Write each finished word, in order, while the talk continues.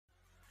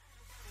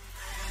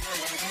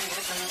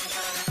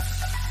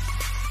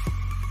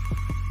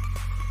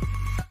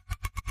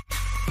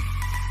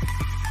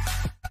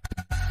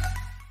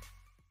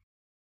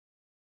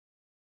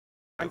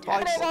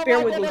context.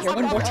 Bear with me here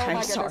one more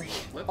time, sorry.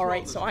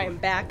 Alright, so I am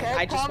back.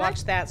 I just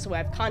watched that, so I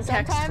have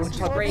context, which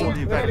is great. We're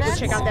gonna go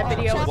check out that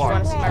video if you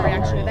want to see my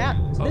reaction to that.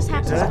 This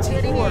happens at the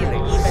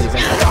evening.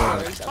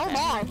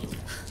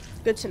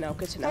 Good to know,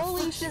 good to know.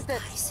 Holy shit.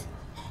 Cause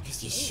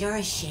you sure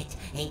as shit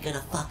ain't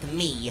gonna fuck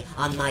me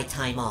on my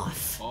time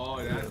off. Oh,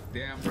 that's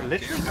damn right.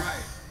 Literally? Damn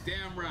right.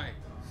 Damn right.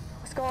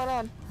 What's going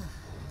on?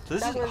 So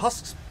this is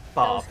Husk's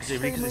bar,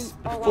 presumably, because it's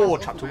before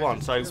chapter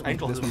 1, so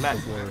Angel hasn't met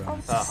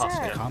Husk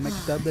yet. Comic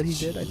dub that he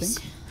did, I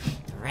think.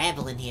 The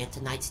rabble in here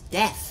tonight's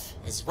deaf,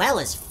 as well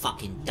as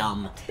fucking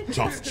dumb.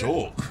 Tough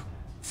talk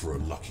for a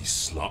lucky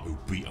slut who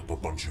beat up a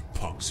bunch of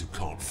punks who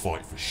can't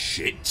fight for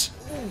shit.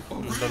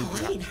 Wow,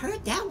 I ain't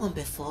heard that one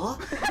before.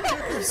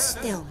 But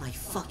still my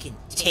fucking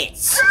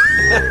tits.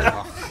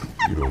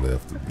 You don't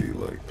have to be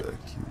like that,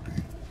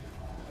 cutie.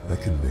 I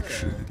can make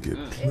sure you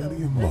get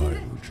plenty of mileage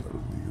out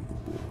of me and the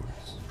boys.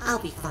 I'll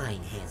be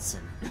fine,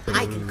 handsome.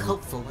 I can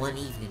cope for one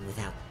evening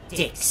without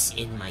dicks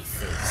in my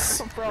face.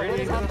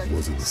 That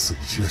wasn't a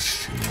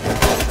suggestion.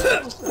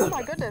 Oh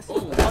my goodness. Oh,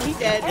 he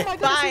dead. Oh my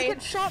goodness, Bye. he's getting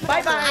shot.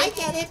 Bye bye. I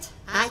get it.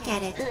 I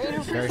get it. Very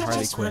You Harley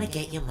just want to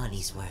Quinn. get your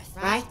money's worth,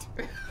 right?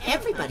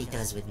 Everybody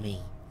does with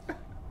me.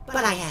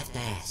 But I have to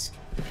ask.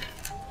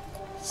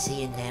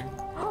 Seeing them,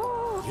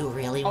 you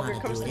really Oh, want here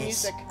to comes do the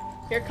this? music.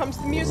 Here comes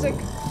the music.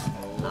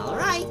 All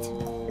right.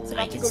 It's I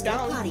about to can go still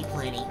down. potty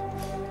plenty.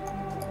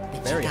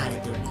 But Very you gotta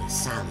Harley do me a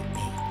solid,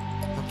 babe.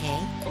 Okay?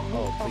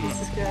 Oh,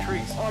 please.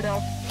 Trees. Oh no.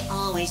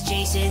 Always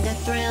chasing the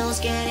thrills,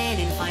 getting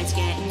in fights,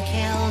 getting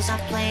kills. I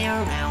play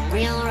around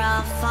real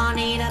rough, I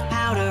need a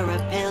powder or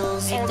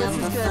pills. Hit up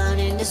for fun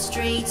in the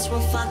streets,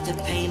 well fuck to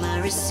pay my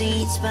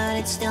receipts, but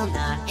it's still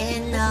not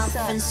enough,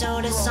 and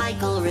so the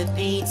cycle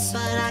repeats.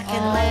 But I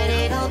can let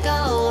it all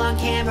go on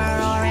camera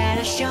or at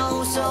a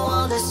show, so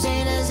all the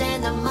sinners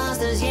and the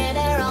monsters, yeah,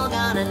 they're all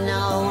gonna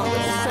know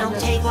that I don't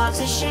take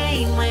walks of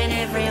shame when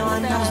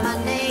everyone knows my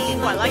name.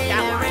 Oh, I like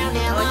that one. Around I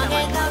here like long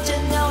that one. enough to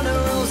know the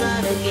rules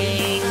of the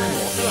game.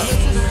 This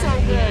is so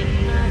good.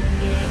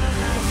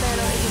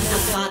 I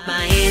fought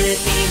my inner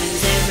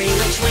demons every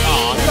which way,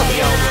 but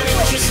they're not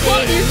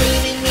interested in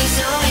leaving me,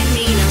 so I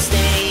mean I'll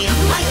stay.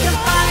 I'm like a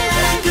fire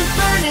that could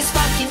burn this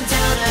fucking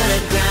town to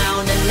the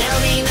ground, and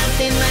there'll be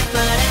nothing left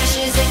but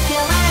ashes if you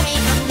let me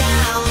come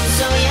down.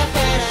 So you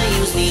better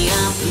use me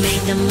up,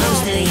 make the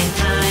most of your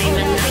time,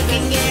 and I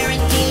can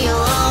guarantee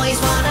you'll always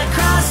wanna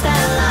cross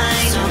that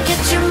line. So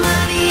get your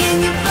money and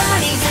your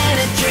bodies and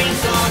a drink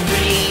or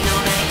three. No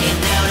backing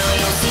down or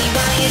you'll see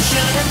why you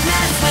shouldn't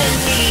mess with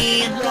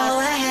me. Go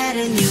ahead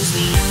and use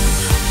me.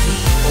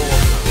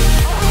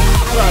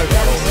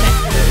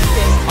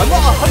 I'm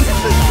not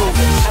 100% sure what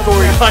the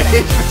storyline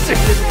is for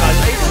this guy.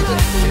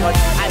 Like,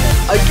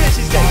 I guess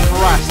he's getting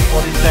harassed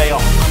on his day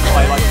off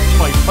by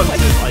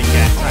punters, I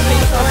guess. And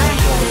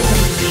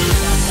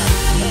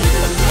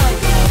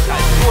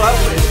it's cool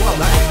outfit as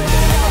well,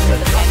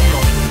 actually.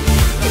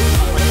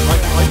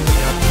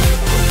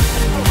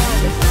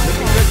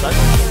 Looking good, though.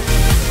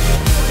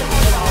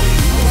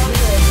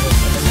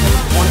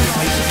 One of the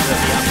places that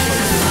the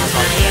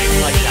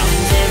absolute like that.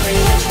 Every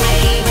which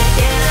way, but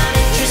they're not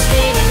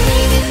interested in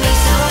leaving me,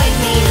 so I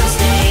mean I'll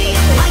stay.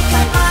 I'm like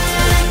a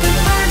fire that could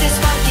burn this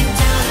fucking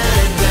town to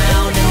the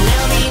ground, and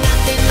there'll be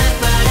nothing left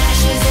but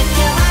ashes if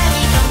you let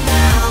me come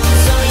down.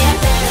 So you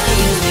better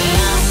use me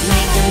up,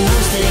 make the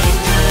most of your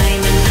time,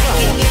 and I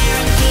can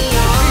guarantee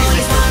you'll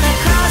always wanna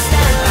cross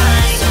that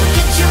line. So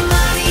get your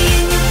money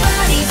and your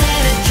bodies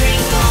and a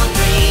drink or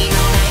three.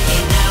 No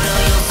backing down or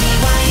you'll see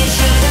why you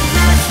shouldn't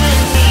mess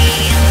with me.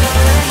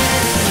 Go ahead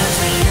and use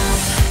me up.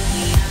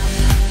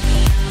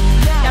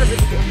 Gotta be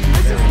good.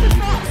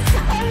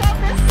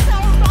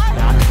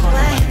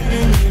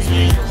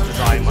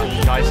 Design one,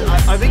 guys.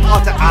 I think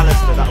after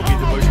Alistair, that would be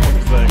the most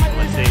common version.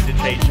 Let's say the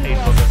change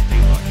Angel does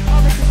too much.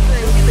 I'll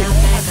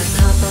pack a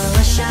couple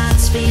of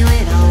shots, feel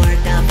it all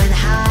worked up and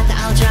hot.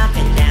 I'll drop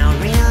it down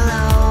real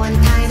low and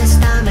tie the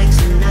stomachs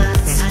and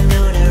nuts. I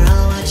know they're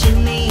all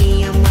watching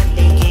me and what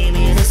they came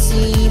here to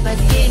see, but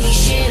give me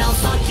shit, I'll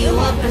fuck you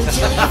up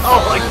until you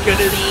Oh my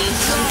goodness.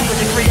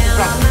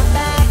 down on my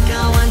back. I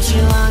want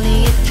you on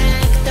the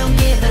attack. Don't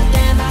give a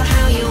damn about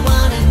how you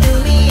wanna do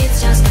me,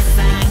 it's just a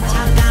fact.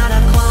 I've got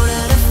a quota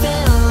to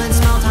fill, and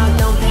small talk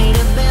don't pay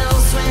the bill.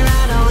 Swear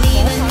I don't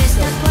even miss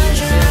the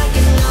pleasure. I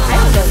can I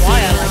don't know why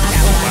I like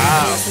that line,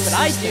 Wow. but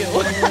I do.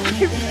 I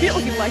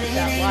really like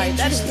that line.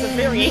 That is a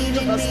very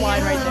Angel Dust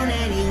line right there.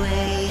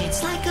 Anyway,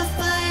 it's like a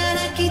fire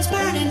that keeps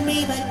burning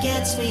me but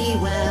gets me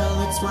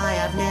well. It's why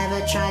I've never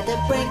tried to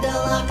break the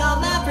lock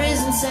on my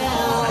prison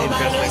cell.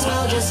 Might as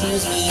well just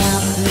use me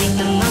up, make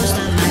the most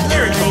of my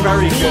Lyrics are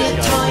very good,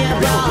 guys. toy or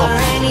bra or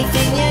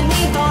anything you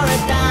need for a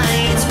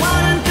dime. It's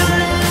what I'm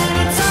good at and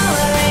it's all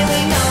the way we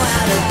know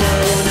how to do.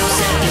 No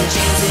second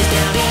chances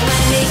down here,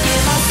 let me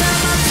give myself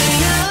up to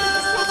you.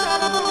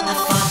 I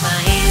fought my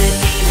inner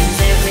demons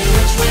every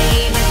which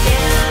way, but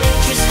they're not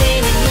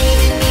interested in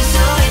leaving me,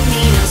 so I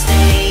mean I'll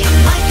stay. I'm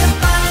like a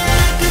fire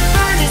that could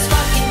burn this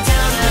fucking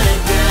town to the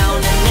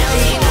ground, and there'll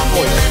be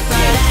nothing left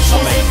but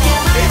ashes if you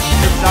let me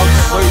come down.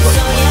 So you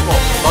better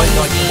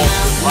use me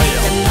up, make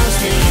the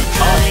most of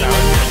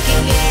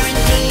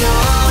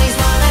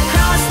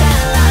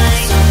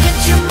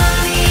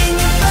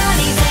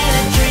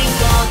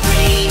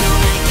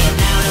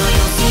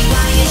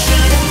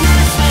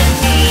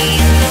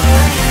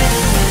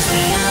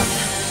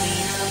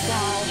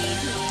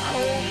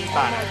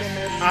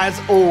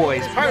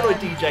always, Paranoid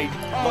DJ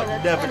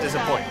like never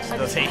disappoints,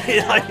 does he?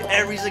 Like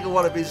every single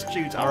one of his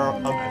tunes are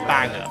a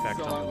banger.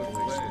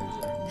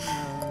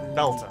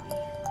 Belter.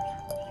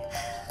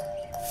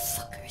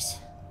 Fuckers.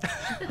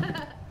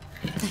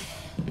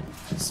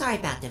 Sorry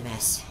about the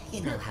mess.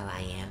 You know how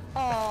I am.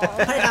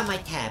 Put it on my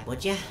tab,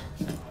 would you?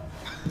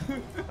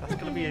 That's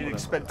gonna be an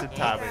expensive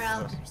tab.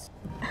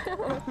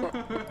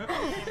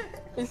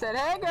 He said,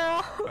 hey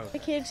girl.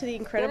 Dedicated to the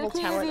incredible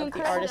talent of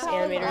the artists,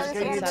 animators,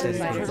 and sound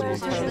designers,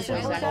 musicians,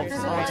 voice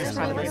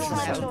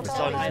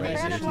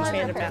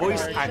actors,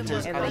 voice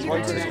actors, and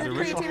writers of the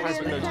original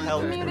Hazbin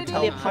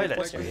Hotel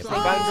pilot. Fans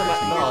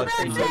at large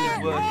is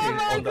only working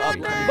on the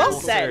upcoming well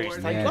said.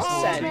 series.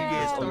 Well said.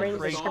 I'm reading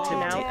the description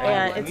now,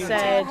 and it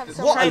said,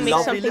 What try a and make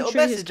lovely something little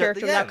true to his message at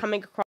character the without end.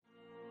 coming across